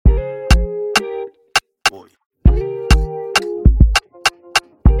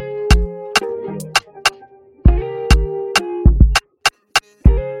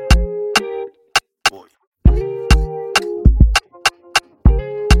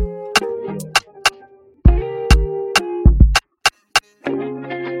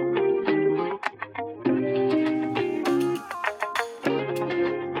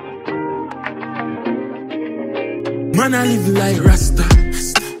Man, I live like Rasta.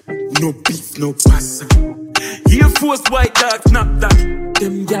 No beef, no pasta. Air Force white dog, snap that.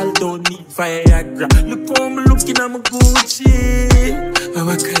 Them gal don't need Viagra. Look how me looking at my Gucci. How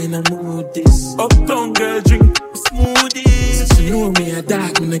I kinda mood this. Uptown girl drink smoothies. So you know me a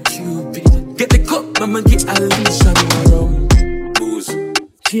dog, me a Cupid. Get the cup, I'ma get a leash on my rum. Booze.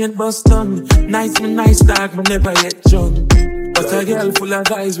 Can't bust on. Nice dog, me never yet drunk. But a girl full of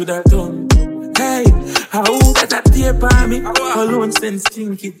guys with a tongue. Hey, how got a tape on me? Alone sense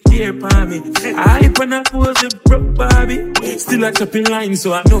think it tape on me. I hype and I pose it broke Barbie. Still a chopping line,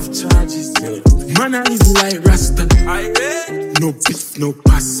 so enough charges. Man, I live like Rasta. No beef, no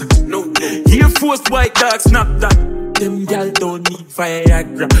pasta. Air Force white dog, snap that. Them gal don't need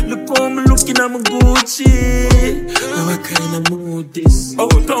Viagra. Look how me looking at my Gucci. How I kinda mood this.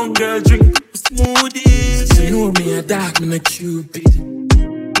 Uptown girl drink smoothies. So you know me a dog, me a Cupid.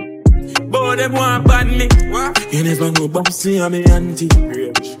 But them want ban me. You never know bouncy on me auntie.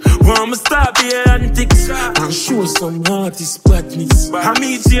 Want me stop the antics and show some artist badness. I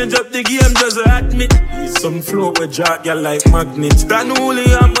me change up the game just admit. Some flow with drag you like magnet. Then only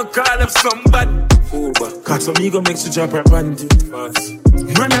I'ma call up somebody. Cause some ego makes you drop a panty.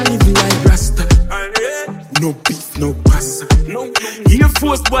 Man, I live like Rasta. No beef, no pasta. Air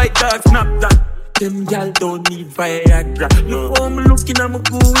Force white dog, snap that. Them gal don't need Viagra. Look how me looking at my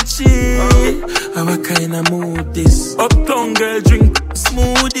Gucci. How I kinda mood this. Uptown girl drink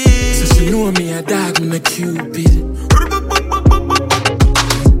smoothies. So she know me a dog, me a Cupid.